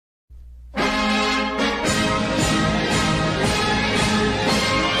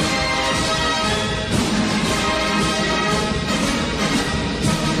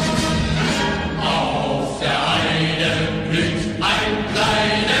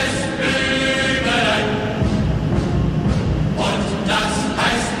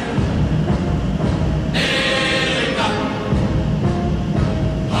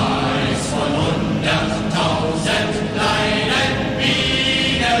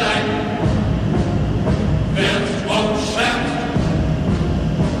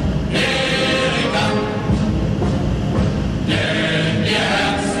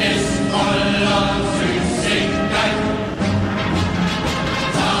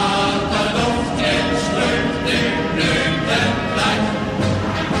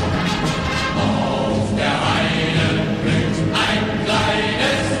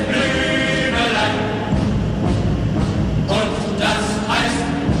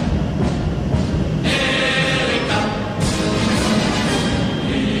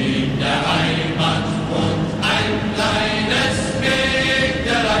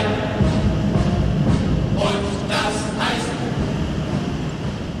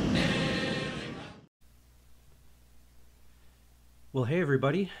Well, hey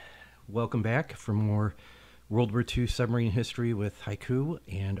everybody. Welcome back for more World War II submarine history with Haiku.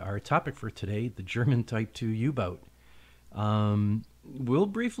 And our topic for today, the German Type II U-boat. We'll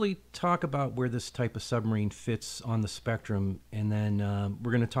briefly talk about where this type of submarine fits on the spectrum, and then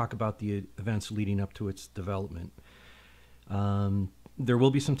we're going to talk about the events leading up to its development. There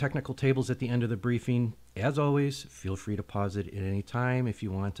will be some technical tables at the end of the briefing. As always, feel free to pause it at any time if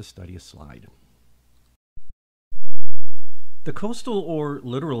you want to study a slide. The coastal or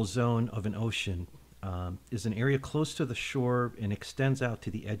littoral zone of an ocean is an area close to the shore and extends out to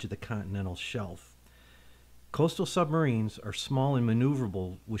the edge of the continental shelf. Coastal submarines are small and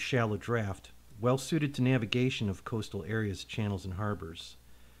maneuverable with shallow draft, well suited to navigation of coastal areas, channels, and harbors.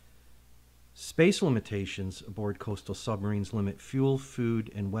 Space limitations aboard coastal submarines limit fuel,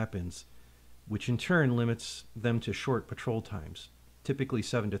 food, and weapons, which in turn limits them to short patrol times, typically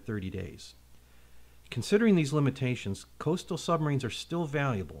 7 to 30 days. Considering these limitations, coastal submarines are still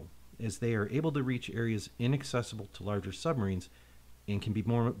valuable as they are able to reach areas inaccessible to larger submarines and can be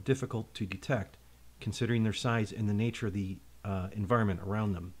more difficult to detect, considering their size and the nature of the environment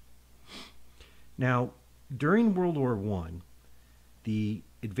around them. Now, during World War I, the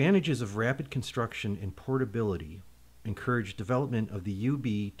advantages of rapid construction and portability encouraged development of the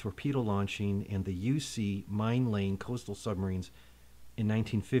UB torpedo launching and the UC mine-laying coastal submarines in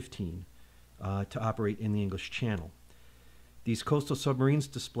 1915 to operate in the English Channel. These coastal submarines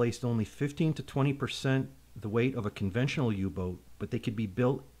displaced only 15 to 20% the weight of a conventional U-boat, but they could be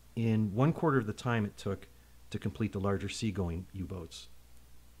built in 1/4 of the time it took to complete the larger seagoing U-boats.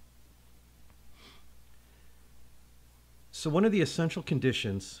 So one of the essential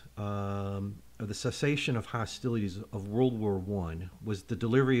conditions of the cessation of hostilities of World War I was the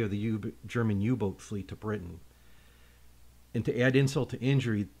delivery of the German U-boat fleet to Britain. And to add insult to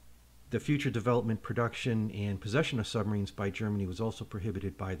injury, the future development, production, and possession of submarines by Germany was also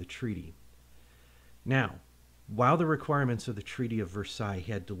prohibited by the treaty. Now, while the requirements of the Treaty of Versailles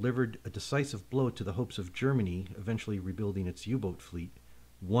had delivered a decisive blow to the hopes of Germany eventually rebuilding its U-boat fleet,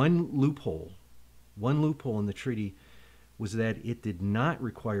 one loophole in the treaty was that it did not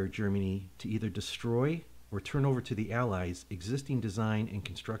require Germany to either destroy or turn over to the Allies existing design and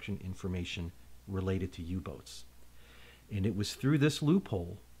construction information related to U-boats. And it was through this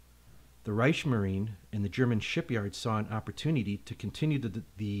loophole the Reichsmarine and the German shipyards saw an opportunity to continue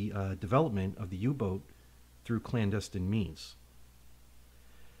the development of the U-boat through clandestine means.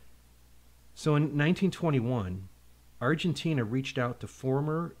 So in 1921, Argentina reached out to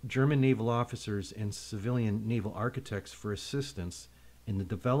former German naval officers and civilian naval architects for assistance in the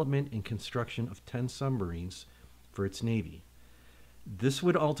development and construction of 10 submarines for its navy. This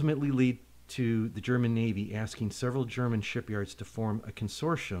would ultimately lead to the German Navy asking several German shipyards to form a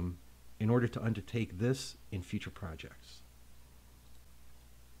consortium in order to undertake this and future projects.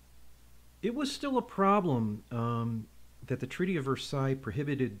 It was still a problem that the Treaty of Versailles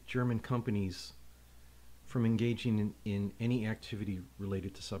prohibited German companies from engaging in any activity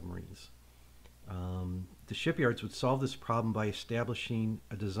related to submarines. The shipyards would solve this problem by establishing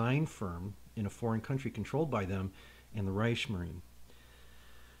a design firm in a foreign country controlled by them and the Reichsmarine.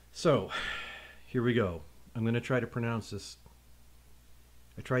 So, here we go. I'm going to try to pronounce this.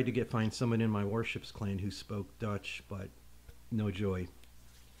 I tried to find someone in my warships clan who spoke Dutch, but no joy.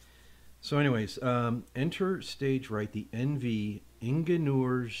 So anyways, enter stage right, the NV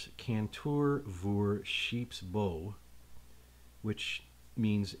Ingenieurs Kantoor voor Scheepsbouw, which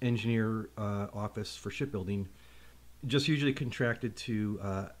means engineer office for shipbuilding, just usually contracted to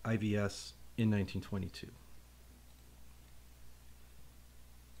IVS in 1922.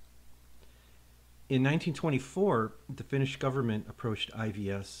 In 1924, the Finnish government approached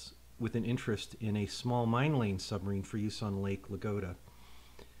IVS with an interest in a small mine-laying submarine for use on Lake Ladoga.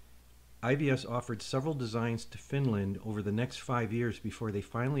 IVS offered several designs to Finland over the next 5 years before they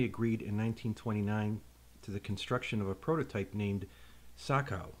finally agreed in 1929 to the construction of a prototype named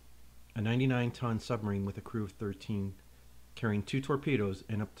Sakau, a 99-ton submarine with a crew of 13, carrying 2 torpedoes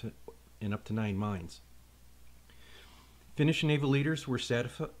and up to 9 mines. Finnish naval leaders were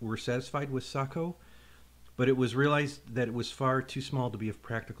satisfied with Sakau, but it was realized that it was far too small to be of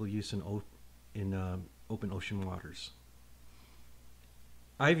practical use in open ocean waters.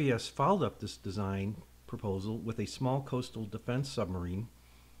 IVS followed up this design proposal with a small coastal defense submarine,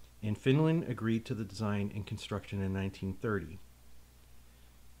 and Finland agreed to the design and construction in 1930.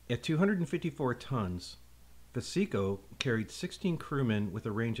 At 254 tons, Vasiko carried 16 crewmen with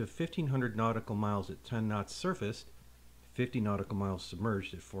a range of 1,500 nautical miles at 10 knots surfaced, 50 nautical miles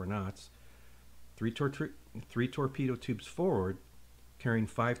submerged at 4 knots, 3 torpedo tubes forward, carrying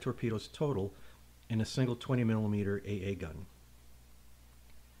 5 torpedoes total, and a single 20mm AA gun.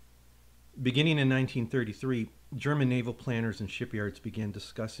 Beginning in 1933, German naval planners and shipyards began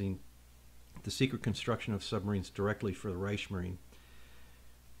discussing the secret construction of submarines directly for the Reichsmarine.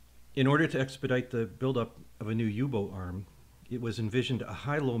 In order to expedite the buildup of a new U-boat arm, it was envisioned a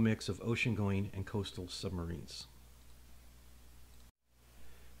high-low mix of ocean-going and coastal submarines.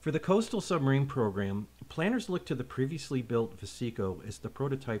 For the coastal submarine program, planners looked to the previously built Vesico as the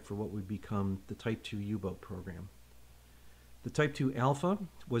prototype for what would become the Type II U-boat program. The Type II Alpha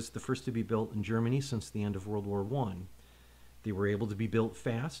was the first to be built in Germany since the end of World War I. They were able to be built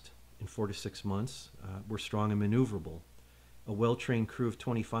fast, in 4 to 6 months, were strong and maneuverable. A well-trained crew of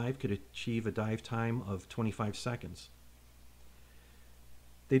 25 could achieve a dive time of 25 seconds.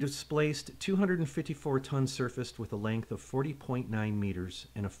 They displaced 254 tons surfaced with a length of 40.9 meters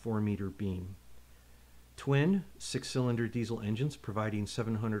and a 4-meter beam. Twin 6-cylinder diesel engines providing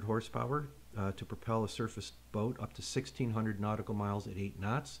 700 horsepower to propel a surface boat up to 1,600 nautical miles at 8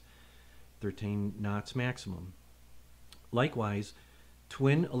 knots, 13 knots maximum. Likewise,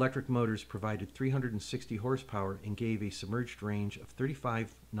 twin electric motors provided 360 horsepower and gave a submerged range of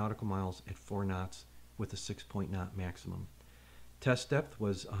 35 nautical miles at 4 knots with a 6-knot maximum. Test depth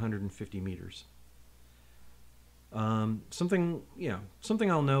was 150 meters. Something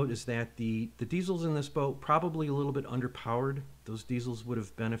I'll note is that the diesels in this boat probably a little bit underpowered. Those diesels would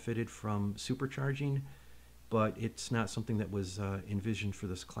have benefited from supercharging, but it's not something that was envisioned for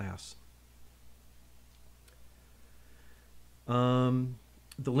this class. The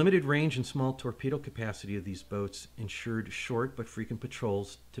limited range and small torpedo capacity of these boats ensured short but frequent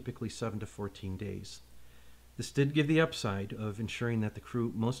patrols, typically 7 to 14 days. This did give the upside of ensuring that the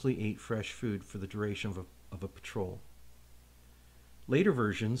crew mostly ate fresh food for the duration of a patrol. Later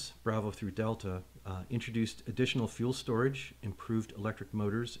versions, Bravo through Delta, introduced additional fuel storage, improved electric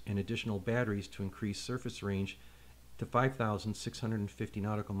motors, and additional batteries to increase surface range to 5,650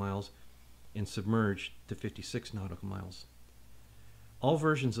 nautical miles and submerged to 56 nautical miles. All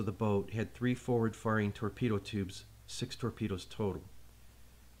versions of the boat had 3 forward-firing torpedo tubes, 6 torpedoes total.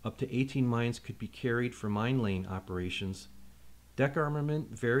 Up to 18 mines could be carried for mine laying operations. Deck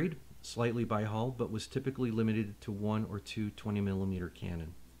armament varied slightly by hull, but was typically limited to 1 or 2 20mm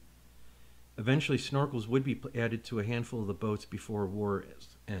cannon. Eventually, snorkels would be added to a handful of the boats before war's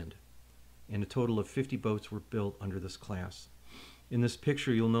end, and a total of 50 boats were built under this class. In this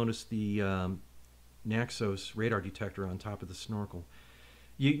picture, you'll notice the Naxos radar detector on top of the snorkel.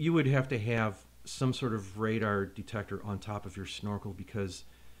 You would have to have some sort of radar detector on top of your snorkel because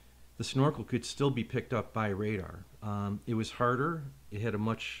the snorkel could still be picked up by radar. It was harder, it had a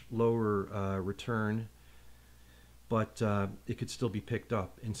much lower return, but it could still be picked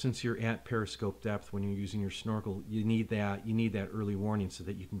up. And since you're at periscope depth when you're using your snorkel, you need that early warning so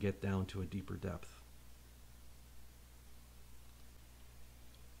that you can get down to a deeper depth.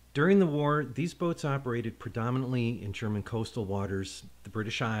 During the war, these boats operated predominantly in German coastal waters, the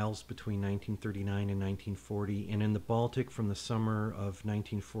British Isles between 1939 and 1940, and in the Baltic from the summer of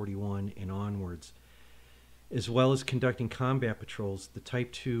 1941 and onwards. As well as conducting combat patrols, the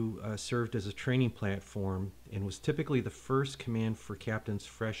Type II served as a training platform and was typically the first command for captains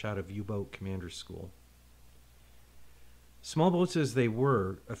fresh out of U-boat commander school. Small boats as they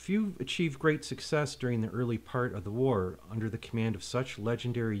were, a few achieved great success during the early part of the war under the command of such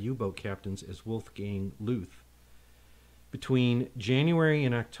legendary U-boat captains as Wolfgang Luth. Between January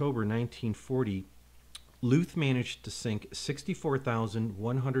and October 1940, Luth managed to sink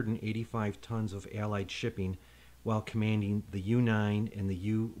 64,185 tons of Allied shipping while commanding the U-9 and the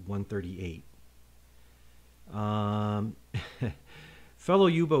U-138. Fellow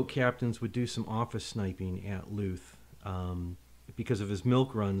U-boat captains would do some office sniping at Luth. Because of his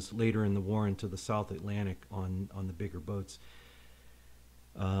milk runs later in the war into the South Atlantic on the bigger boats.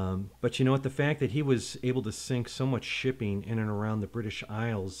 But you know what? The fact that he was able to sink so much shipping in and around the British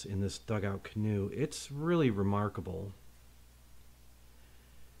Isles in this dugout canoe, it's really remarkable.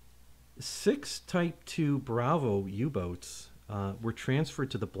 6 Type II Bravo U-boats were transferred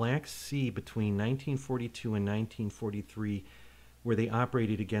to the Black Sea between 1942 and 1943, where they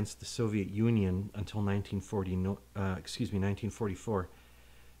operated against the Soviet Union until 1944.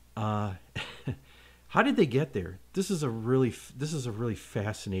 How did they get there? This is a really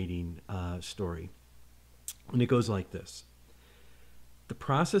fascinating story, and it goes like this. The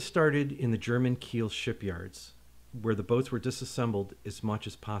process started in the German Kiel shipyards, where the boats were disassembled as much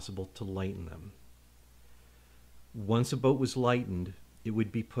as possible to lighten them. Once a boat was lightened, it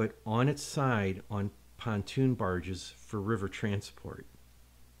would be put on its side on pontoon barges for river transport.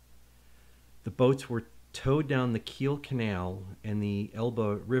 The boats were towed down the Kiel Canal and the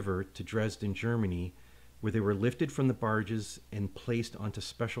Elbe River to Dresden, Germany, where they were lifted from the barges and placed onto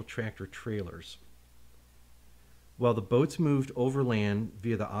special tractor trailers. While the boats moved overland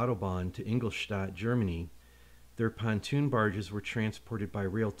via the Autobahn to Ingolstadt, Germany, their pontoon barges were transported by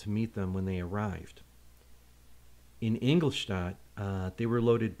rail to meet them when they arrived. In Ingolstadt, they were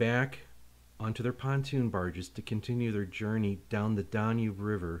loaded back onto their pontoon barges to continue their journey down the Danube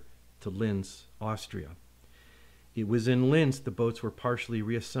River to Linz, Austria. It was in Linz the boats were partially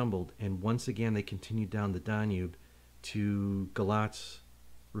reassembled, and once again they continued down the Danube to Galatz,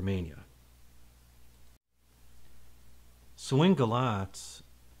 Romania. So in Galatz,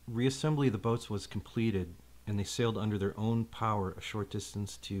 reassembly of the boats was completed, and they sailed under their own power a short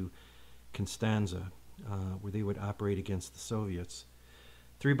distance to Constanza, where they would operate against the Soviets.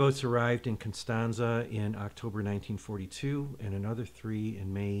 3 boats arrived in Constanza in October 1942 and another 3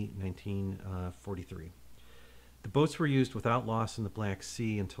 in May 1943. The boats were used without loss in the Black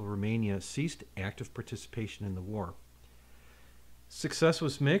Sea until Romania ceased active participation in the war. Success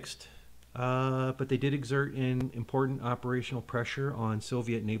was mixed, but they did exert an important operational pressure on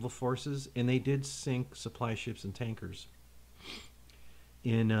Soviet naval forces, and they did sink supply ships and tankers.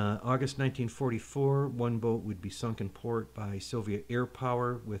 In August 1944, 1 boat would be sunk in port by Soviet air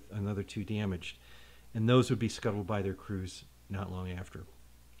power with another 2 damaged, and those would be scuttled by their crews not long after.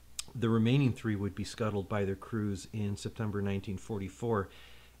 The remaining 3 would be scuttled by their crews in September 1944,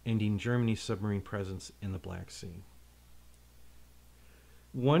 ending Germany's submarine presence in the Black Sea.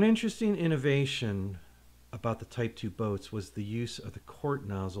 One interesting innovation about the Type II boats was the use of the quart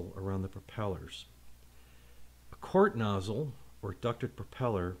nozzle around the propellers. A quart nozzle, or ducted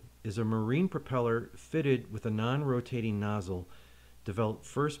propeller, is a marine propeller fitted with a non-rotating nozzle developed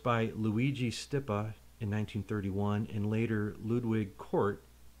first by Luigi Stippa in 1931 and later Ludwig Kort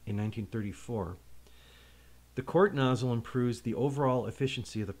in 1934. The quart nozzle improves the overall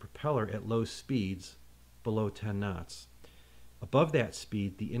efficiency of the propeller at low speeds, below 10 knots. Above that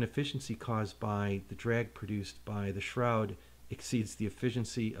speed, the inefficiency caused by the drag produced by the shroud exceeds the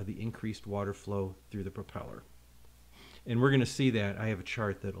efficiency of the increased water flow through the propeller. And we're going to see that. I have a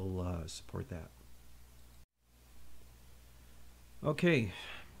chart that will support that. Okay,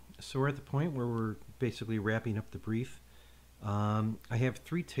 so we're at the point where we're basically wrapping up the brief. I have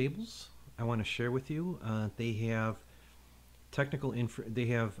 3 tables I want to share with you. They have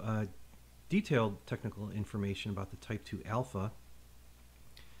detailed technical information about the Type II Alpha,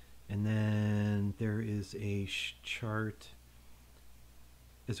 and then there is a chart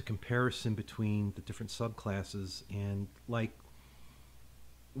as a comparison between the different subclasses. And like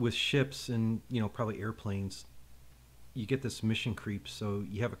with ships and probably airplanes, you get this mission creep. So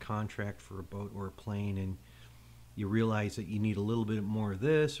you have a contract for a boat or a plane, and you realize that you need a little bit more of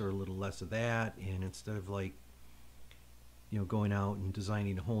this or a little less of that, and instead of going out and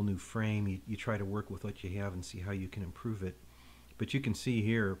designing a whole new frame, you try to work with what you have and see how you can improve it. But you can see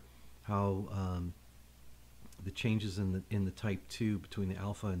here how the changes in the Type II between the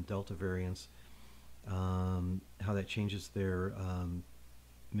Alpha and Delta variants, how that changes their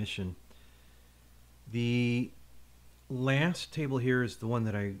mission. The last table here is the one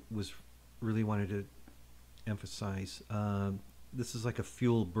that I really wanted to emphasize. This is like a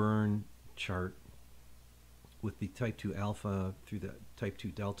fuel burn chart with the Type II Alpha through the Type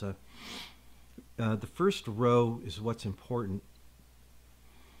II Delta. The first row is what's important.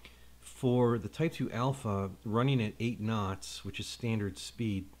 For the Type II Alpha, running at 8 knots, which is standard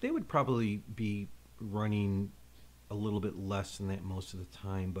speed, they would probably be running a little bit less than that most of the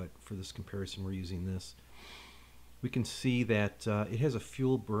time, but for this comparison we're using this. We can see that it has a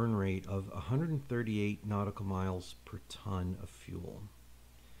fuel burn rate of 138 nautical miles per ton of fuel.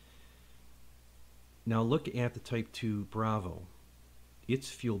 Now look at the Type II Bravo. Its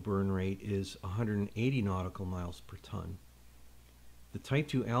fuel burn rate is 180 nautical miles per ton. The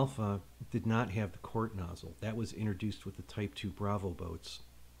Type II Alpha did not have the quart nozzle. That was introduced with the Type II Bravo boats.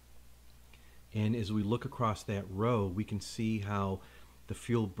 And as we look across that row, we can see how the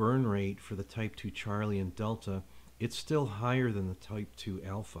fuel burn rate for the Type II Charlie and Delta, it's still higher than the Type II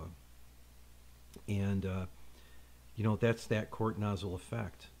Alpha. And, that's that quart nozzle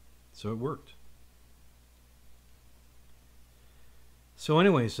effect. So it worked. So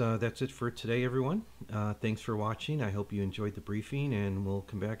anyways, that's it for today, everyone. Thanks for watching. I hope you enjoyed the briefing, and we'll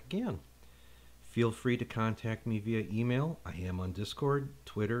come back again. Feel free to contact me via email. I am on Discord,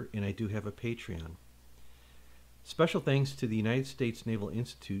 Twitter, and I do have a Patreon. Special thanks to the United States Naval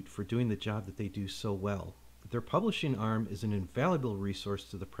Institute for doing the job that they do so well. Their publishing arm is an invaluable resource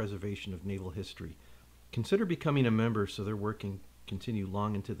to the preservation of naval history. Consider becoming a member so their work can continue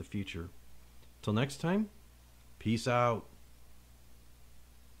long into the future. Till next time, peace out.